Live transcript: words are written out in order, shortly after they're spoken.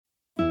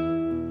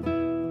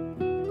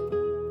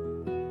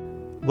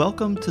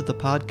Welcome to the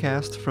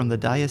podcast from the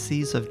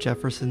Diocese of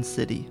Jefferson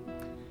City.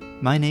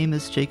 My name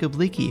is Jacob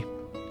Leakey.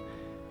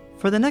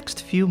 For the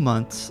next few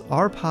months,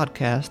 our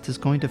podcast is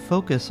going to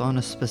focus on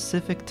a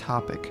specific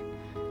topic,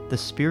 the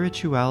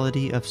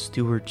spirituality of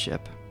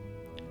stewardship.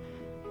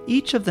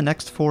 Each of the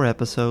next 4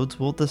 episodes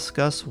will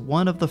discuss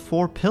one of the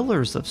 4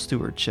 pillars of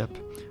stewardship,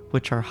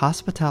 which are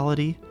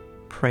hospitality,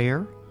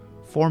 prayer,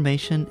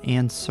 formation,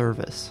 and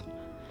service.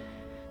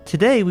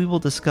 Today we will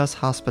discuss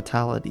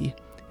hospitality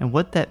and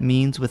what that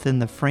means within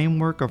the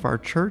framework of our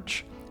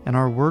church and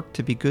our work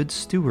to be good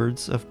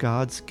stewards of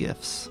God's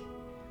gifts.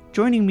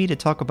 Joining me to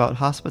talk about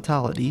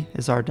hospitality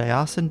is our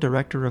Diocesan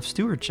Director of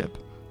Stewardship,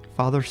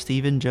 Father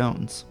Stephen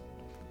Jones.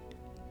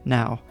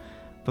 Now,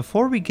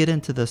 before we get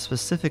into the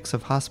specifics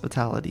of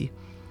hospitality,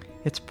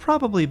 it's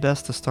probably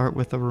best to start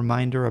with a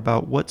reminder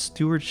about what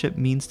stewardship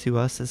means to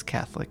us as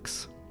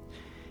Catholics.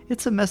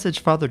 It's a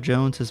message Father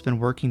Jones has been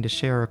working to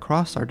share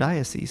across our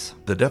diocese.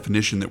 The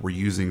definition that we're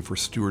using for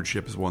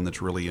stewardship is one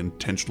that's really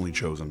intentionally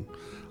chosen,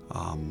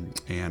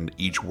 and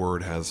each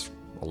word has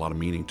a lot of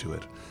meaning to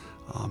it.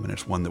 And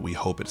it's one that we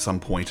hope at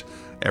some point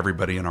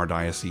everybody in our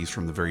diocese,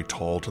 from the very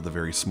tall to the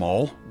very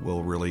small,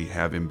 will really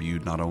have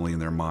imbued not only in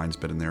their minds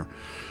but in their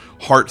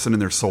hearts and in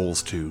their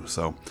souls too.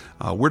 So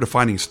we're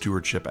defining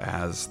stewardship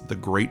as the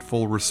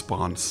grateful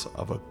response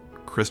of a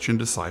Christian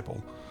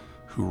disciple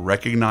who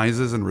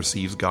recognizes and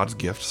receives God's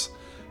gifts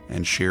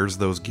and shares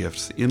those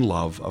gifts in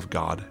love of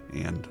God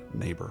and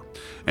neighbor.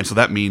 And so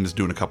that means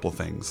doing a couple of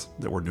things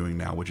that we're doing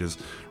now, which is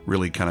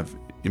really kind of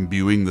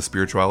imbuing the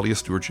spirituality of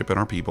stewardship in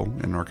our people,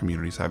 in our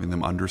communities, having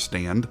them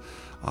understand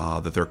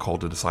that they're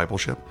called to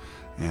discipleship.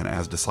 And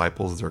as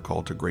disciples, they're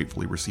called to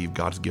gratefully receive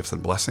God's gifts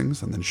and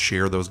blessings and then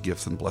share those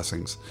gifts and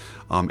blessings,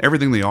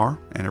 everything they are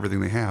and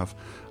everything they have,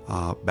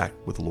 back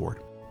with the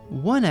Lord.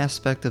 One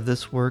aspect of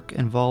this work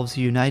involves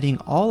uniting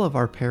all of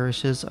our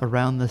parishes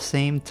around the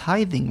same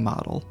tithing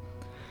model.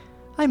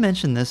 I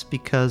mention this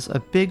because a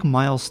big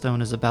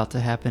milestone is about to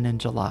happen in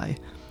July,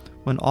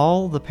 when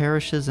all the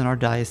parishes in our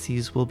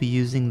diocese will be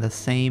using the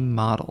same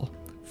model.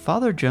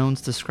 Father Jones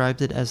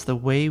described it as the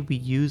way we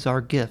use our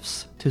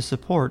gifts to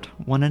support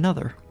one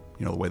another.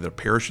 You know, the way that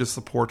parishes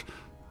support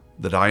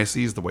the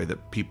diocese, the way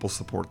that people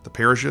support the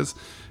parishes,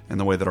 and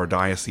the way that our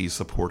diocese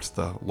supports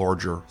the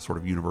larger sort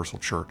of universal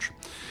church.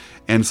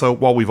 And so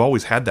while we've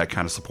always had that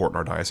kind of support in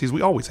our diocese,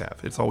 we always have.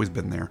 It's always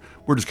been there.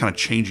 We're just kind of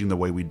changing the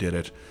way we did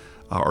it,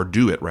 or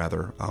do it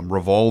rather,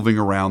 revolving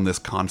around this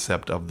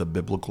concept of the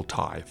biblical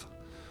tithe,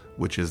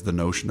 which is the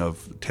notion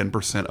of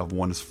 10% of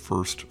one's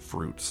first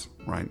fruits,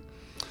 right?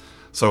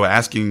 So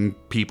asking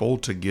people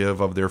to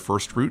give of their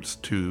first fruits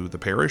to the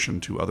parish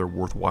and to other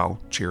worthwhile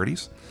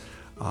charities,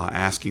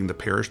 asking the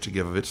parish to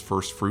give of its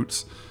first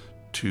fruits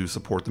to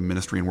support the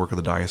ministry and work of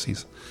the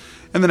diocese,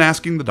 and then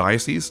asking the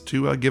diocese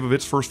to give of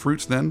its first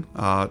fruits then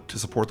to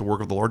support the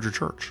work of the larger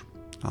church.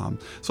 So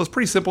it's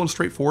pretty simple and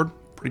straightforward,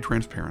 pretty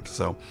transparent.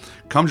 So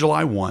come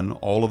July 1,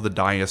 all of the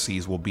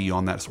dioceses will be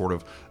on that sort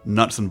of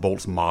nuts and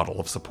bolts model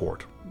of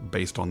support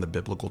based on the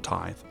biblical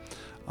tithe.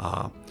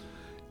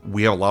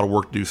 We have a lot of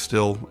work to do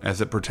still as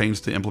it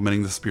pertains to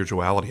implementing the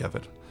spirituality of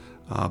it.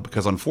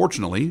 Because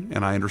unfortunately,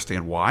 and I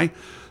understand why,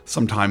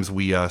 sometimes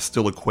we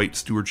still equate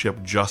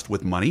stewardship just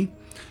with money.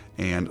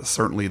 And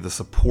certainly the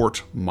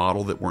support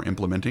model that we're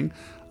implementing,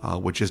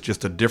 which is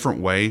just a different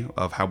way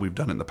of how we've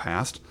done it in the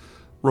past,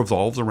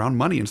 revolves around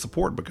money and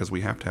support, because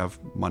we have to have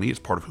money. It's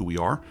part of who we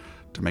are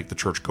to make the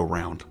church go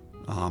round.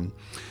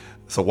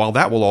 So while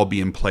that will all be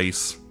in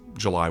place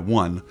July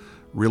 1,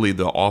 really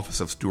the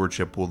Office of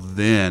Stewardship will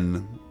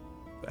then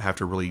have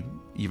to really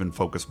even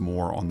focus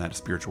more on that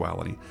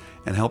spirituality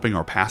and helping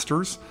our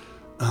pastors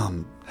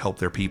help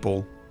their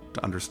people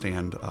to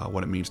understand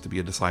what it means to be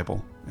a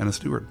disciple and a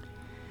steward.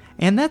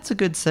 And that's a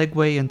good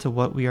segue into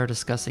what we are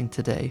discussing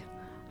today,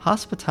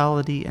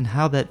 hospitality and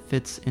how that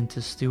fits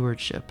into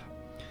stewardship.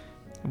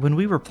 When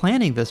we were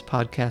planning this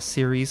podcast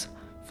series,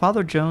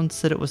 Father Jones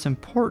said it was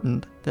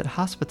important that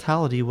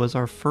hospitality was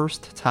our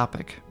first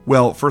topic.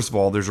 Well, first of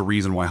all, there's a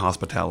reason why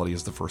hospitality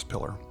is the first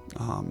pillar.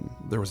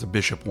 There was a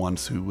bishop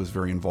once who was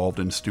very involved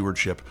in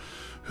stewardship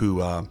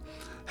who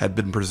had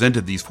been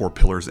presented these 4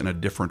 pillars in a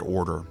different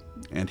order,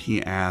 and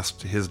he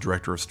asked his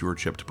director of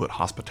stewardship to put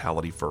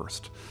hospitality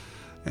first.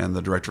 And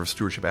the director of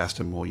stewardship asked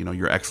him, well,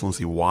 Your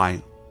Excellency,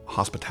 why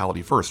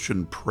hospitality first?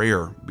 Shouldn't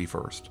prayer be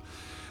first?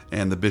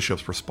 And the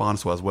bishop's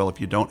response was, well, if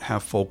you don't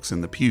have folks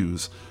in the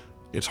pews,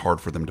 it's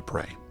hard for them to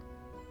pray.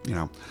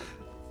 And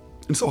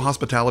so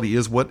hospitality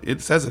is what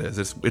it says it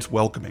is. It's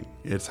welcoming.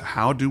 It's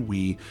how do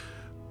we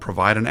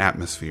provide an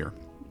atmosphere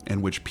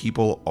in which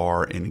people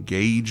are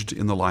engaged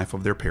in the life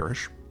of their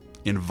parish,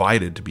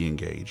 invited to be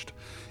engaged,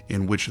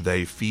 in which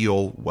they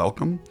feel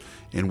welcome,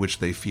 in which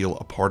they feel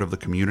a part of the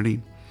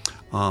community,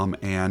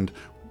 and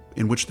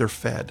in which they're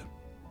fed.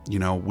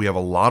 We have a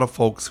lot of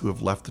folks who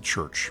have left the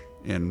church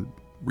in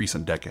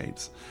recent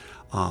decades.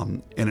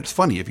 And it's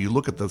funny, if you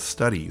look at the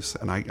studies,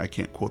 and I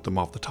can't quote them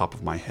off the top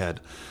of my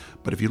head,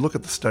 but if you look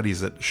at the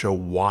studies that show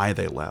why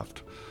they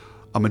left,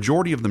 a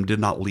majority of them did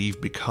not leave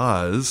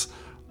because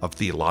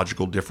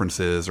theological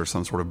differences or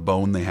some sort of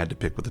bone they had to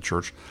pick with the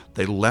church.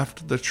 They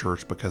left the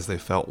church because they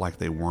felt like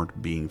they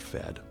weren't being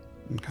fed.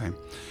 Okay?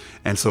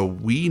 And so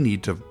we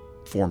need to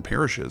form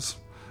parishes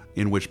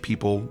in which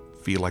people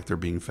feel like they're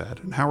being fed.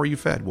 And how are you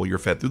fed? Well, you're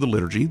fed through the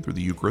liturgy, through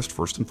the Eucharist,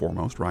 first and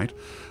foremost, right?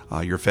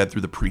 You're fed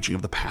through the preaching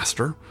of the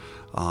pastor,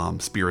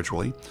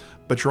 spiritually.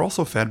 But you're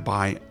also fed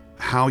by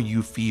how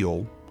you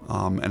feel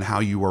and how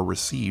you are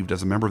received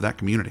as a member of that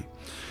community.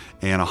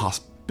 And a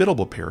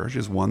hospitable parish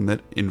is one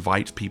that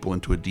invites people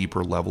into a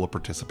deeper level of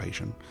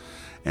participation.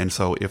 And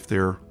so if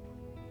they're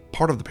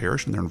part of the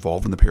parish and they're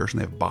involved in the parish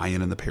and they have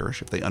buy-in in the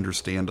parish, if they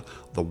understand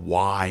the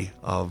why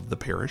of the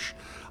parish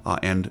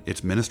and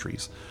its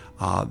ministries,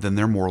 then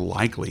they're more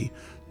likely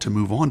to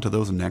move on to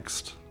those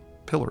next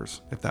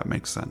pillars, if that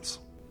makes sense.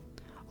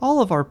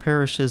 All of our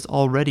parishes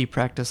already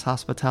practice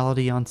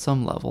hospitality on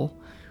some level.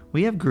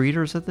 We have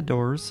greeters at the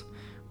doors.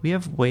 We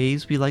have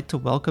ways we like to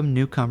welcome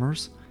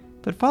newcomers.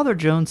 But Father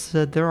Jones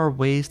said there are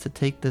ways to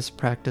take this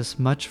practice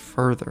much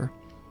further.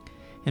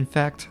 In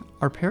fact,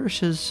 our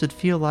parishes should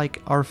feel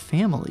like our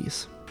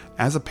families.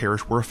 As a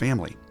parish, we're a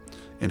family.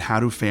 And how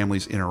do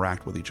families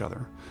interact with each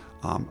other?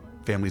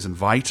 Families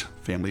invite,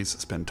 families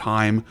spend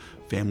time,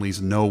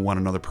 families know one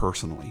another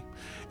personally.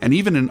 And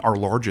even in our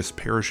largest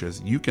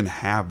parishes, you can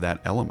have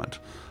that element.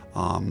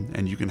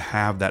 And you can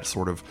have that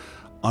sort of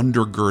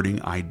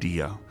undergirding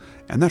idea.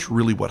 And that's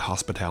really what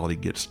hospitality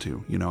gets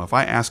to. You know, if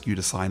I ask you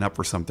to sign up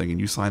for something and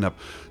you sign up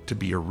to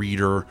be a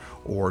reader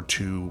or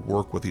to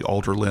work with the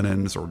altar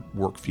linens or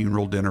work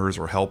funeral dinners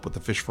or help with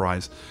the fish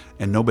fries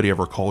and nobody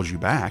ever calls you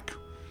back,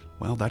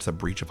 well, that's a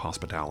breach of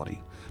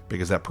hospitality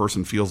because that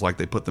person feels like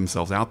they put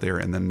themselves out there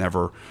and then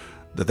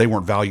that they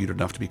weren't valued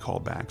enough to be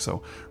called back.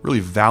 So really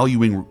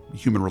valuing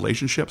human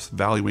relationships,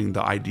 valuing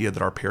the idea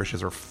that our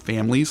parishes are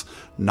families,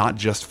 not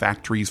just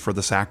factories for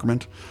the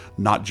sacrament,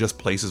 not just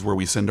places where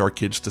we send our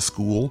kids to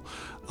school,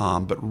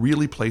 but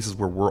really places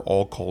where we're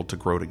all called to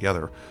grow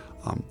together.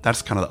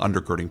 That's kind of the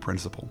undergirding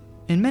principle.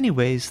 In many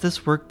ways,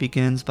 this work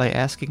begins by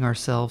asking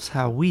ourselves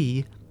how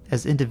we,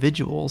 as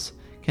individuals,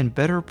 can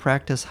better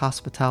practice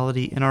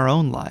hospitality in our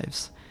own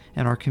lives,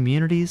 in our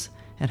communities,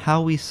 and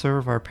how we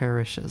serve our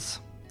parishes.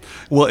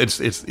 Well,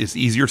 it's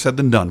easier said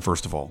than done,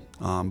 first of all,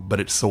 but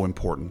it's so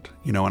important,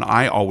 you know. And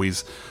I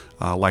always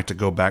like to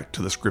go back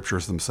to the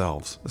scriptures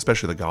themselves,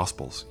 especially the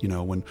Gospels. You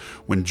know,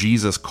 when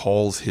Jesus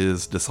calls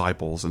his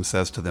disciples and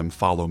says to them,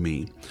 "Follow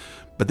me,"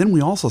 but then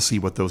we also see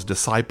what those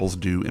disciples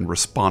do in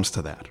response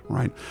to that,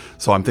 right?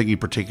 So I'm thinking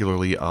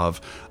particularly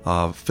of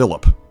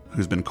Philip,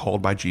 who's been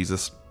called by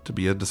Jesus to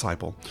be a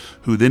disciple,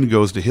 who then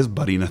goes to his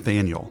buddy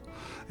Nathanael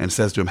and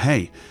says to him,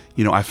 "Hey,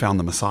 you know, I found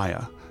the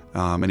Messiah."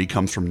 And he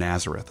comes from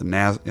Nazareth.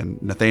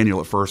 And Nathanael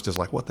at first is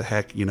like, what the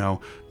heck? You know,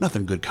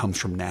 nothing good comes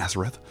from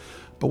Nazareth.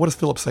 But what does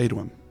Philip say to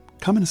him?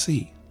 Come and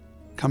see.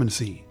 Come and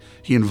see.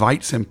 He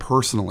invites him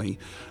personally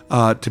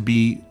to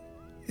be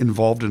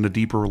involved in a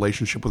deeper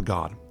relationship with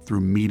God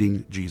through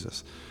meeting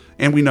Jesus.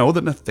 And we know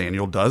that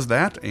Nathanael does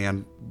that.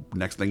 And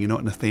next thing you know,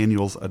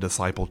 Nathanael's a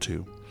disciple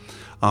too.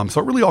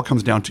 So it really all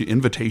comes down to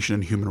invitation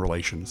and human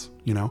relations,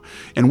 you know.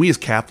 And we as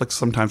Catholics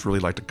sometimes really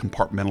like to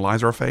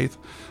compartmentalize our faith.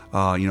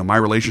 You know, my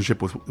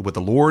relationship with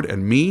the Lord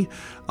and me,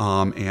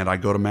 and I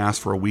go to Mass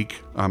for a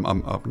week,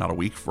 not a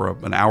week, for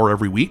an hour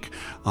every week,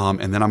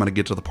 and then I'm going to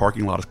get to the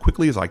parking lot as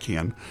quickly as I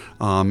can,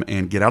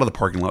 and get out of the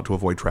parking lot to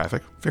avoid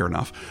traffic, fair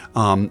enough,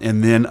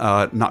 and then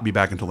not be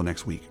back until the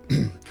next week.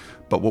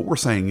 But what we're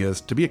saying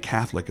is to be a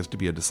Catholic is to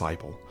be a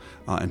disciple,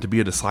 and to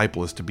be a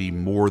disciple is to be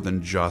more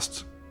than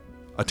just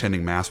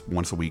attending Mass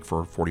once a week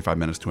for 45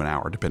 minutes to an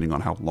hour, depending on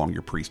how long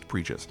your priest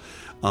preaches.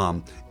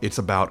 It's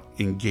about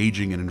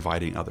engaging and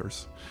inviting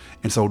others.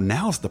 And so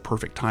now's the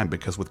perfect time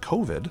because with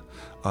COVID,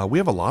 we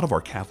have a lot of our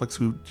Catholics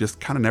who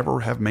just kind of never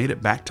have made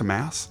it back to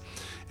Mass.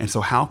 And so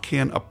how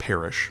can a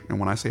parish, and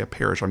when I say a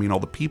parish, I mean all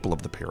the people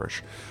of the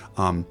parish,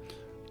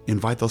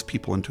 invite those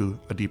people into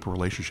a deeper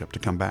relationship to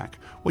come back?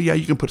 Well, yeah,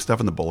 you can put stuff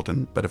in the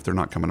bulletin, but if they're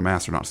not coming to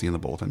Mass, they're not seeing the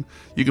bulletin.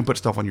 You can put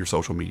stuff on your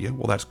social media.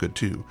 Well, that's good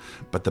too.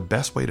 But the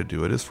best way to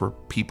do it is for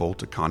people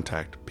to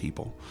contact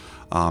people.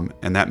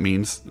 And that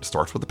means it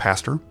starts with the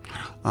pastor,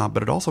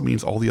 but it also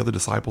means all the other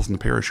disciples in the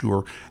parish who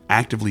are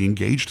actively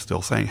engaged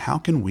still, saying, how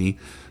can we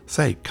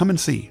say, come and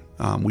see.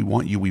 We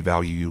want you, we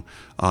value you,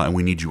 and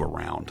we need you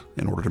around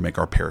in order to make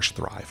our parish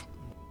thrive.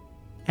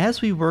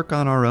 As we work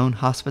on our own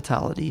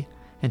hospitality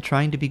and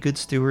trying to be good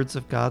stewards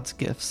of God's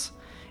gifts,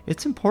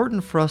 it's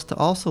important for us to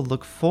also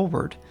look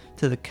forward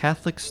to the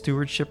Catholic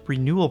Stewardship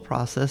Renewal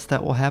process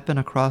that will happen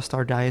across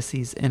our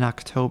diocese in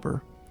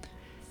October.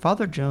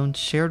 Father Jones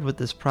shared what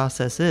this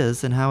process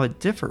is and how it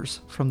differs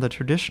from the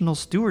traditional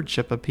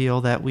stewardship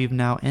appeal that we've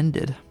now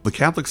ended. The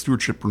Catholic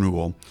Stewardship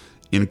Renewal,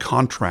 in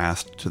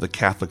contrast to the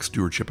Catholic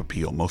Stewardship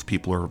Appeal, most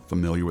people are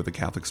familiar with the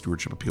Catholic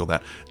Stewardship Appeal,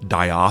 that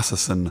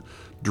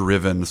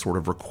diocesan-driven sort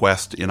of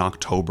request in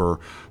October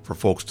for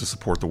folks to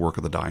support the work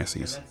of the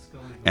diocese.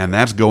 And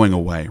that's going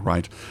away,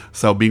 right?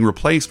 So being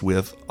replaced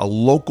with a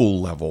local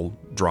level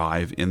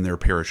drive in their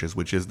parishes,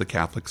 which is the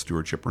Catholic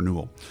Stewardship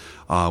Renewal,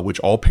 which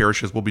all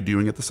parishes will be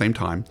doing at the same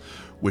time,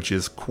 which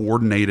is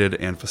coordinated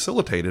and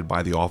facilitated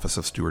by the Office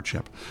of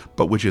Stewardship,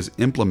 but which is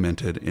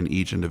implemented in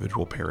each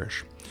individual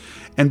parish.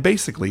 And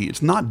basically,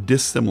 it's not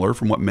dissimilar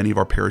from what many of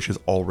our parishes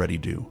already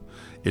do.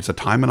 It's a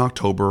time in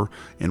October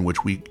in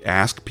which we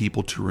ask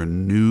people to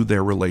renew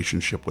their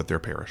relationship with their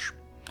parish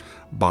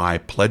by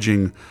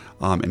pledging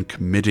and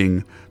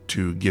committing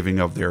to giving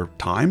of their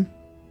time,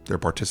 their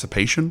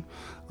participation,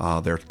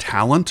 their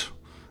talent,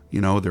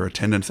 their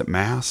attendance at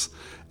Mass,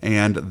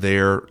 and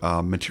their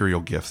material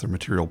gifts, their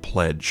material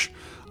pledge.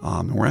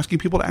 And we're asking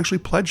people to actually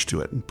pledge to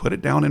it and put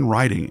it down in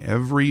writing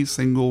every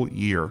single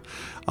year,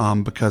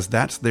 because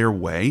that's their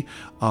way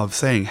of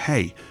saying,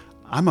 hey,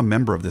 I'm a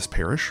member of this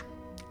parish,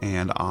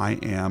 and I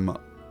am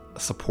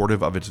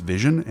supportive of its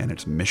vision and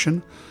its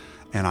mission,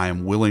 and I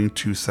am willing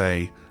to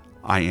say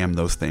I am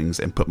those things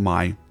and put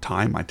my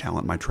time, my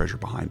talent, my treasure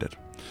behind it.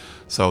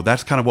 So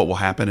that's kind of what will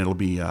happen. It'll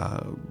be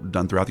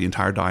done throughout the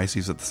entire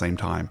diocese at the same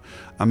time.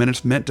 And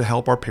it's meant to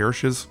help our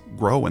parishes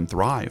grow and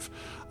thrive,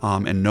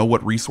 and know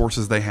what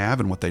resources they have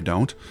and what they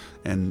don't,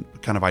 and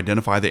kind of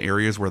identify the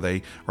areas where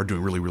they are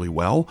doing really, really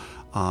well,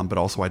 but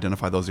also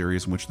identify those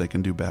areas in which they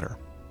can do better.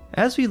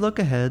 As we look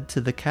ahead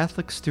to the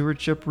Catholic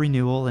Stewardship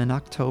Renewal in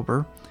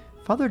October,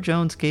 Father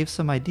Jones gave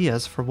some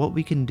ideas for what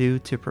we can do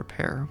to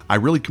prepare. I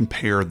really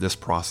compare this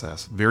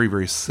process very,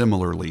 very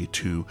similarly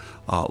to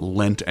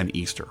Lent and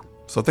Easter.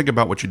 So think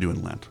about what you do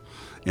in Lent.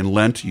 In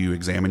Lent, you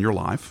examine your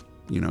life.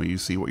 You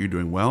see what you're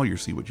doing well, you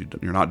see what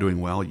you're not doing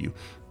well, you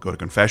go to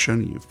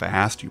confession, you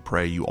fast, you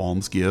pray, you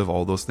alms give,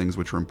 all those things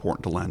which are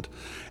important to Lent.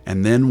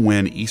 And then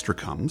when Easter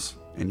comes,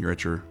 and you're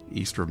at your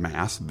Easter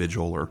Mass,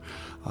 vigil or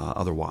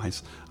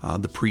otherwise,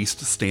 the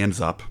priest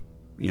stands up,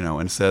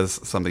 and says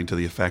something to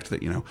the effect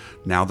that,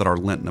 now that our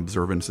Lenten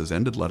observance is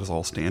ended, let us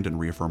all stand and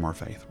reaffirm our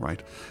faith,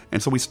 right?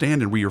 And so we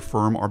stand and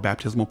reaffirm our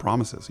baptismal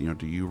promises.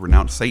 Do you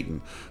renounce Satan?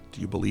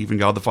 Do you believe in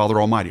God the Father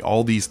Almighty?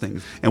 All these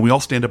things. And we all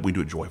stand up, we do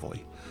it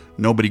joyfully.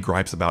 Nobody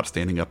gripes about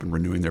standing up and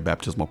renewing their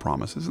baptismal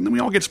promises. And then we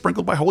all get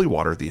sprinkled by holy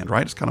water at the end,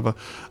 right? It's kind of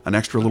an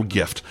extra little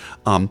gift.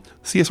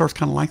 CSR is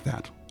kind of like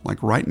that.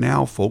 Like right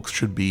now, folks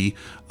should be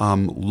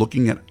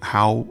looking at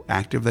how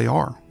active they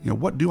are.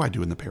 What do I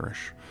do in the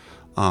parish?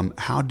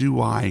 How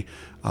do I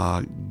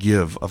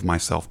give of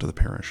myself to the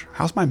parish?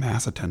 How's my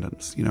Mass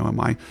attendance? Am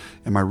I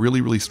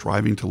really, really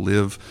striving to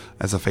live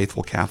as a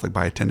faithful Catholic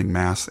by attending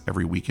Mass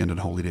every weekend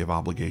and Holy Day of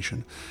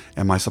obligation?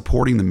 Am I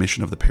supporting the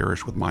mission of the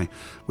parish with my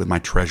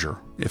treasure?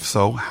 If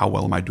so, how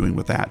well am I doing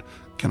with that?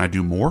 Can I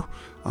do more?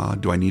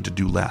 Do I need to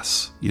do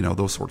less?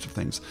 Those sorts of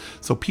things.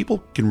 So people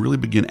can really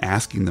begin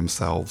asking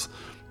themselves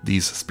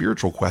these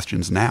spiritual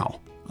questions now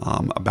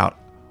about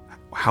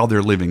how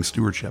they're living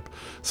stewardship,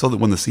 so that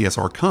when the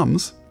CSR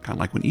comes, kind of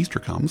like when Easter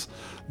comes,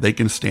 they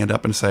can stand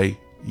up and say,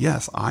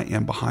 yes, I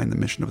am behind the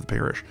mission of the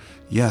parish.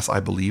 Yes, I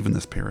believe in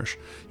this parish.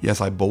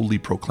 Yes, I boldly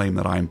proclaim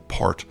that I am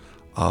part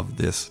of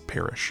this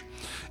parish.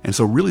 And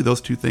so really those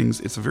two things,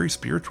 it's a very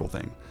spiritual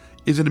thing.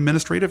 Is it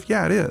administrative?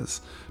 Yeah, it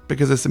is.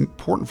 Because it's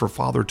important for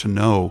Father to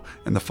know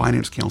and the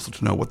Finance Council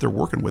to know what they're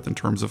working with in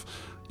terms of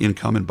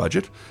income and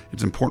budget.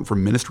 It's important for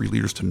ministry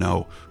leaders to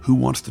know who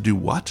wants to do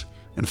what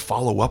and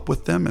follow up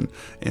with them and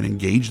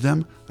engage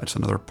them. That's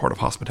another part of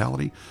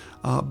hospitality.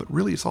 But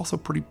really, it's also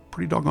pretty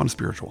doggone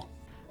spiritual.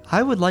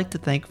 I would like to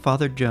thank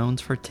Father Jones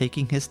for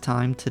taking his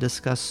time to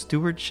discuss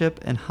stewardship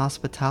and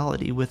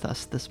hospitality with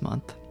us this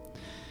month.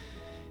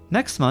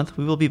 Next month,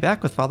 we will be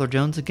back with Father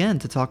Jones again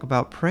to talk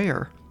about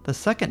prayer, the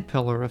second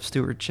pillar of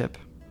stewardship.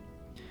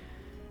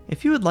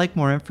 If you would like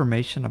more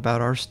information about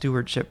our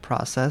stewardship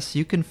process,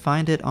 you can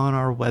find it on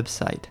our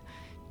website,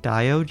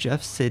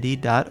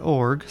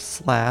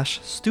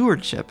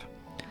 diojeffcity.org/stewardship.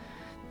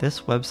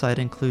 This website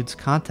includes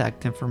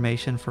contact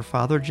information for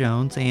Father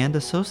Jones and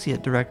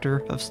Associate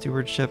Director of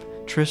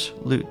Stewardship Trish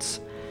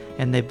Lutz,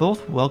 and they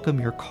both welcome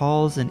your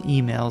calls and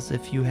emails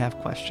if you have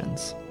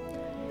questions.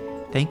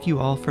 Thank you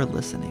all for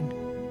listening.